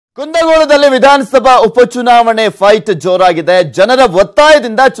ಕುಂದಗೋಳದಲ್ಲಿ ವಿಧಾನಸಭಾ ಉಪಚುನಾವಣೆ ಫೈಟ್ ಜೋರಾಗಿದೆ. ಜನರ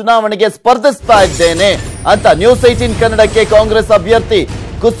ಒತ್ತಾಯದಿಂದ ಚುನಾವಣೆಗೆ ಸ್ಪರ್ಧಿಸ್ತಾ ಇದ್ದೇನೆ ಅಂತ ನ್ಯೂಸ್18 ಕನ್ನಡಕ್ಕೆ ಕಾಂಗ್ರೆಸ್ ಅಭ್ಯರ್ಥಿ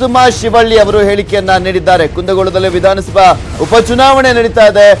c.s.ಶಿವಳ್ಳಿ ಅವರು ಹೇಳಿಕೆಯನ್ನ ನೀಡಿದ್ದಾರೆ. ಕುಂದಗೋಳದಲ್ಲಿ ವಿಧಾನಸಭಾ ಉಪಚುನಾವಣೆ ನಡೀತಾ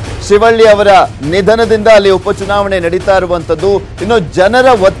ಇದೆ. ಶಿವಳ್ಳಿ ಅವರ ನಿಧನದಿಂದ ಅಲ್ಲಿ ಉಪಚುನಾವಣೆ ನಡೀತಾ ಇರುವಂತದ್ದು. ಇನ್ನು ಜನರ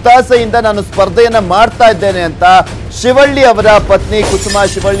ಒತ್ತಾಸೆಯಿಂದ ನಾನು ಸ್ಪರ್ಧೆಯನ್ನ ಮಾಡ್ತಾ ಇದ್ದೇನೆ ಅಂತ ಶಿವಳ್ಳಿ ಅವರ ಪತ್ನಿ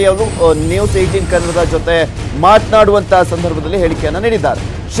c.s.ಶಿವಳ್ಳಿ ಅವರು ನ್ಯೂಸ್18 ಕನ್ನಡದ ಜೊತೆ ಮಾತನಾಡುವಂತಹ ಸಂದರ್ಭದಲ್ಲಿ ಹೇಳಿಕೆಯನ್ನ ನೀಡಿದ್ದಾರೆ.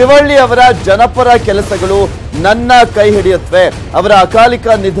 ಶಿವಳ್ಳಿ ಅವರ ಜನಪರ ಕೆಲಸಗಳು ನನ್ನ ಕೈ ಹಿಡಿಯುತ್ತವೆ. ಅವರ ಅಕಾಲಿಕ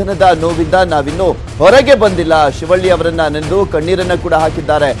ನಿಧನದ ನೋವಿಂದ ನಾವಿನ್ನೂ ಹೊರಗೆ ಬಂದಿಲ್ಲ. ಶಿವಳ್ಳಿ ಅವರನ್ನ ನೆನೆದು ಕಣ್ಣೀರನ್ನ ಕೂಡ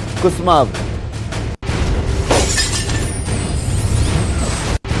ಹಾಕಿದ್ದಾರೆ ಕುಸುಮಾ ಅವರು.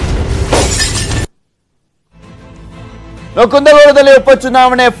 ಕುಂದಗೋಳದಲ್ಲಿ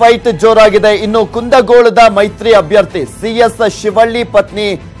ಉಪಚುನಾವಣೆ ಫೈಟ್ ಜೋರಾಗಿದೆ. ಇನ್ನು ಕುಂದಗೋಳದ ಮೈತ್ರಿ ಅಭ್ಯರ್ಥಿ c.s.ಶಿವಳ್ಳಿ ಪತ್ನಿ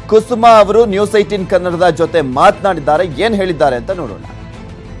ಕುಸುಮಾ ಅವರು ನ್ಯೂಸ್18 ಕನ್ನಡದ ಜೊತೆ ಮಾತನಾಡಿದ್ದಾರೆ. ಏನ್ ಹೇಳಿದ್ದಾರೆ ಅಂತ ನೋಡೋಣ.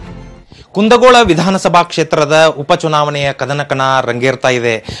 ಕುಂದಗೋಳ ವಿಧಾನಸಭಾ ಕ್ಷೇತ್ರದ ಉಪಚುನಾವಣೆಯ ಕದನಕಣ ರಂಗೇರ್ತಾ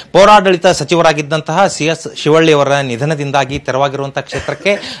ಇದೆ. ಪೌರಾಡಳಿತ ಸಚಿವರಾಗಿದ್ದಂತಹ c.s.ಶಿವಳ್ಳಿ ಅವರ ನಿಧನದಿಂದಾಗಿ ತೆರವಾಗಿರುವಂತಹ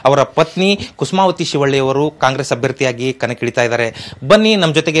ಕ್ಷೇತ್ರಕ್ಕೆ ಅವರ ಪತ್ನಿ ಕುಸುಮಾವತಿ ಶಿವಳ್ಳಿ ಅವರು ಕಾಂಗ್ರೆಸ್ ಅಭ್ಯರ್ಥಿಯಾಗಿ ಕಣಕ್ಕಿಳಿತಾ ಇದ್ದಾರೆ. ಬನ್ನಿ,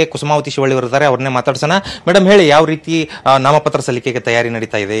 ನಮ್ಮ ಜೊತೆಗೆ ಕುಸುಮಾವತಿ ಶಿವಳ್ಳಿ ಅವರು ಇದ್ದಾರೆ, ಅವ್ರನ್ನೇ ಮಾತಾಡ್ಸೋಣ. ಮೇಡಮ್, ಹೇಳಿ, ಯಾವ ರೀತಿ ನಾಮಪತ್ರ ಸಲ್ಲಿಕೆಗೆ ತಯಾರಿ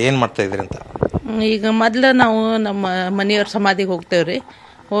ನಡೀತಾ ಇದೆ, ಏನ್ ಮಾಡ್ತಾ ಇದ್ರಿ ಅಂತ? ಈಗ ಮೊದಲು ನಾವು ನಮ್ಮ ಮನೆಯವ್ರ ಸಮಾಧಿಗೆ ಹೋಗ್ತೇವ್ರಿ.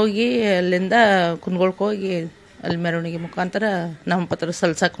 ಹೋಗಿ ಅಲ್ಲಿಂದ ಕುಂದಗೋಳಕ್ಕೆ ಹೋಗಿ ಅಲ್ಲಿ ಮೆರವಣಿಗೆ ಮುಖಾಂತರ ನಾಮಪತ್ರ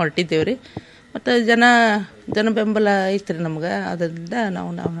ಸಲ್ಸಕ್ಕೆ ಹೊರಟಿದ್ದೇವ್ರಿ. ಮತ್ತು ಜನ ಬೆಂಬಲ ಐತ್ರಿ ನಮ್ಗೆ, ಅದರಿಂದ ನಾವು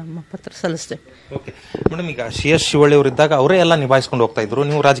ನಾಮಪತ್ರ ಸಲ್ಲಿಸ್ತೇವೆ. ಓಕೆ ಮೇಡಮ್, ಈಗ c.s.ಶಿವಳ್ಳಿ ಅವರು ಇದ್ದಾಗ ಅವರೇ ಎಲ್ಲ ನಿಭಾಯಿಸ್ಕೊಂಡು ಹೋಗ್ತಾ ಇದ್ರು.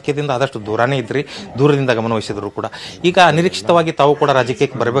 ನೀವು ರಾಜಕೀಯದಿಂದ ಆದಷ್ಟು ದೂರನೇ ಇದ್ರಿ, ದೂರದಿಂದ ಗಮನವಹಿಸಿದ್ರು ಕೂಡ. ಈಗ ಅನಿರೀಕ್ಷಿತವಾಗಿ ತಾವು ಕೂಡ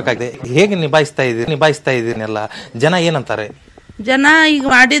ರಾಜಕೀಯಕ್ಕೆ ಬರಬೇಕಾಗಿದೆ. ಹೇಗೆ ನಿಭಾಯಿಸ್ತಾ ಇದೀನೆಲ್ಲ ಜನ ಏನಂತಾರೆ? ಜನ ಈಗ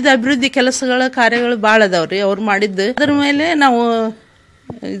ಮಾಡಿದ ಅಭಿವೃದ್ಧಿ ಕೆಲಸಗಳ ಕಾರ್ಯಗಳು ಭಾಳ ಅದಾವ್ರಿ. ಅವ್ರು ಮಾಡಿದ್ದು ಅದ್ರ ಮೇಲೆ ನಾವು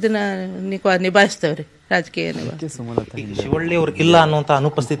ಇದನ್ನ ನಿಭಾಯಿಸ್ತೇವ್ರಿ. ರಾಜಕೀಯ ಶಿವಳ್ಳಿ ಅವ್ರು ಇಲ್ಲ ಅನ್ನುವಂತ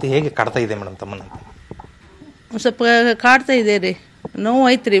ಅನುಪಸ್ಥಿತಿ ಹೇಗೆ ಕಾಡ್ತಾ ಇದೆ ಮೇಡಮ್ ತಮ್ಮನ್ನ? ಸ್ವಲ್ಪ ಕಾಡ್ತಾ ಇದೆ ರೀ, ನೋವು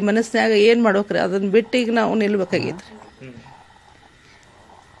ಐತ್ರಿ ಮನಸ್ಸಿನಾಗ. ಏನ್ ಮಾಡ್ಬೇಕ್ರಿ, ಅದನ್ನ ಬಿಟ್ಟು ಈಗ ನಾವು ನಿಲ್ಬೇಕಾಗೈತ್ರಿ.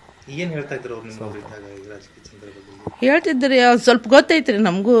 ಏನ್ ಹೇಳ್ತಾ ಇದ್ರು ಹೇಳ್ತಿದ್ರಿ, ಅವ್ರು ಸ್ವಲ್ಪ ಗೊತ್ತೈತ್ರಿ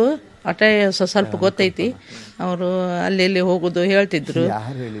ನಮಗೂ, ಆಟ ಸ್ವಲ್ಪ ಗೊತ್ತೈತಿ. ಅವರು ಅಲ್ಲಿ ಹೋಗೋದು ಹೇಳ್ತಿದ್ರು,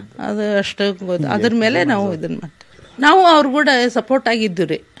 ಅದು ಅಷ್ಟು ಅದ್ರ ಮೇಲೆ ನಾವು ಇದನ್ನ ಮಾಡ್ತೀವಿ. ನಾವು ಅವ್ರು ಕೂಡ ಸಪೋರ್ಟ್ ಆಗಿದ್ದು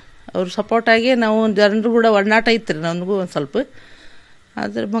ರೀ. ಅವ್ರು ಸಪೋರ್ಟ್ ಆಗಿ ನಾವು ಜನರು ಕೂಡ ಒಡನಾಟ ಇತ್ತು ರೀ ನನಗೂ ಒಂದು ಸ್ವಲ್ಪ.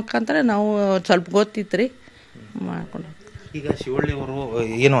 ಅದ್ರ ಮುಖಾಂತರ ನಾವು ಸ್ವಲ್ಪ ಗೊತ್ತಿತ್ತು ಮಾಡ್ಕೊಂಡು. ಈಗ ಶಿವಳ್ಳಿ ಅವರು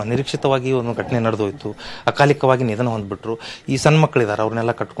ಏನು ಅನಿರೀಕ್ಷಿತವಾಗಿ ಒಂದು ಘಟನೆ ನಡೆದೋಯ್ತು, ಅಕಾಲಿಕವಾಗಿ ನಿಧನ ಹೊಂದ್ಬಿಟ್ರು. ಈ ಸಣ್ಣ ಮಕ್ಕಳಿದ್ದಾರೆ,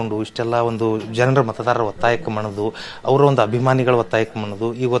 ಅವ್ರನ್ನೆಲ್ಲ ಕಟ್ಕೊಂಡು ಇಷ್ಟೆಲ್ಲ ಒಂದು ಜನರ ಮತದಾರರ ಒತ್ತಾಯಕ್ಕೆ ಮಣದು, ಅವರ ಒಂದು ಅಭಿಮಾನಿಗಳ ಒತ್ತಾಯಕ್ಕೆ ಮಣದು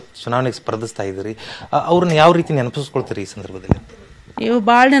ಇವತ್ತು ಚುನಾವಣೆಗೆ ಸ್ಪರ್ಧಿಸ್ತಾ ಇದ್ದೀರಿ. ಅವ್ರನ್ನ ಯಾವ ರೀತಿ ನೆನಪಿಸ್ಕೊಳ್ತೀರಿ ಈ ಸಂದರ್ಭದಲ್ಲಿ? ಇವು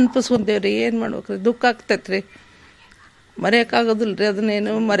ಭಾಳ ನೆನಪಿಸ್ಕೊಂತೇವ್ರಿ. ಏನು ಮಾಡ್ಬೇಕ್ರಿ, ದುಃಖ ಆಗ್ತೈತ್ರಿ, ಮರೆಯೋಕ್ಕಾಗೋದಿಲ್ರಿ.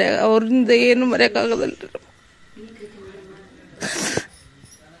 ಅದನ್ನೇನು ಅವ್ರಿಂದ ಏನು ಮರೆಯೋಕ್ಕಾಗೋದಿಲ್ರಿ.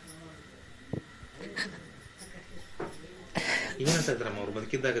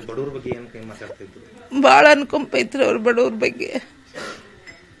 ಭಾಳ ಅನ್ಕೊಂಪೈತ್ರಿ ಅವ್ರು ಬಡವ್ರ ಬಗ್ಗೆ.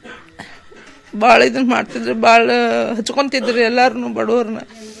 ಭಾಳ ಇದನ್ನ ಮಾಡ್ತಿದ್ರಿ, ಭಾಳ ಹಚ್ಕೊಂತಿದ್ರಿ ಎಲ್ಲಾರನು. ಬಡವ್ರನ್ನ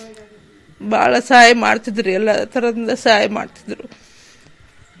ಭಾಳ ಸಹಾಯ ಮಾಡ್ತಿದ್ರಿ, ಎಲ್ಲ ಥರದಿಂದ ಸಹಾಯ ಮಾಡ್ತಿದ್ರು.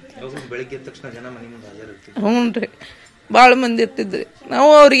 ಹ್ಞೂ ರೀ, ಭಾಳ ಮಂದಿ ಇರ್ತಿದ್ರಿ. ನಾವು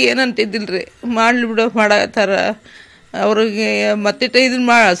ಅವ್ರಿಗೆ ಏನಂತಿದ್ದಿಲ್ರಿ, ಮಾಡ್ಲಿ ಬಿಡೋ ಮಾಡತ್ತಾರ, ಅವ್ರಿಗೆ ಮತ್ತಿಟ್ಟ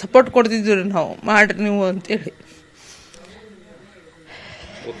ಇದನ್ನ ಸಪೋರ್ಟ್ ಕೊಡ್ತಿದ್ವಿ ರೀ ನಾವು, ಮಾಡ್ರಿ ನೀವು ಅಂತೇಳಿ.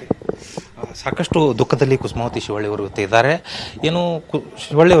 ಸಾಕಷ್ಟು ದುಃಖದಲ್ಲಿ ಕುಸುಮಾವತಿ ಶಿವಳ್ಳಿ ಅವರು ಇದ್ದಾರೆ. ಏನು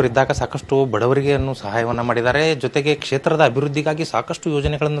ಶಿವಳ್ಳಿ ಅವರು ಇದ್ದಾಗ ಸಾಕಷ್ಟು ಬಡವರಿಗೆ ಸಹಾಯವನ್ನು ಮಾಡಿದ್ದಾರೆ. ಜೊತೆಗೆ ಕ್ಷೇತ್ರದ ಅಭಿವೃದ್ಧಿಗಾಗಿ ಸಾಕಷ್ಟು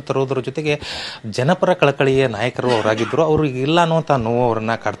ಯೋಜನೆಗಳನ್ನು ತರುವುದರ ಜೊತೆಗೆ ಜನಪರ ಕಳಕಳಿಯ ನಾಯಕರು ಅವರಾಗಿದ್ದರು. ಅವರು ಇಲ್ಲ ಅನ್ನುವಂಥ ನೋವು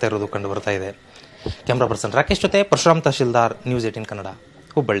ಅವರನ್ನ ಕಾಡ್ತಾ ಇರೋದು ಕಂಡು ಬರ್ತಾ ಇದೆ. ಕ್ಯಾಮ್ರಾ ಪರ್ಸನ್ ರಾಕೇಶ್ ಜೊತೆ ಪರಶುರಾಮ್ ತಹಶೀಲ್ದಾರ್, ನ್ಯೂಸ್18 ಕನ್ನಡ,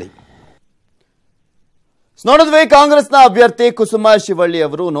 ಹುಬ್ಬಳ್ಳಿ. ನೋಡಿದ್ವಿ, ಕಾಂಗ್ರೆಸ್ನ ಅಭ್ಯರ್ಥಿ c.s.ಶಿವಳ್ಳಿ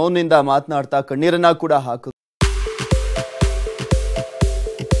ಅವರು ನೋವಿನಿಂದ ಮಾತನಾಡ್ತಾ ಕಣ್ಣೀರನ್ನ ಕೂಡ ಹಾಕಿದ್ರು.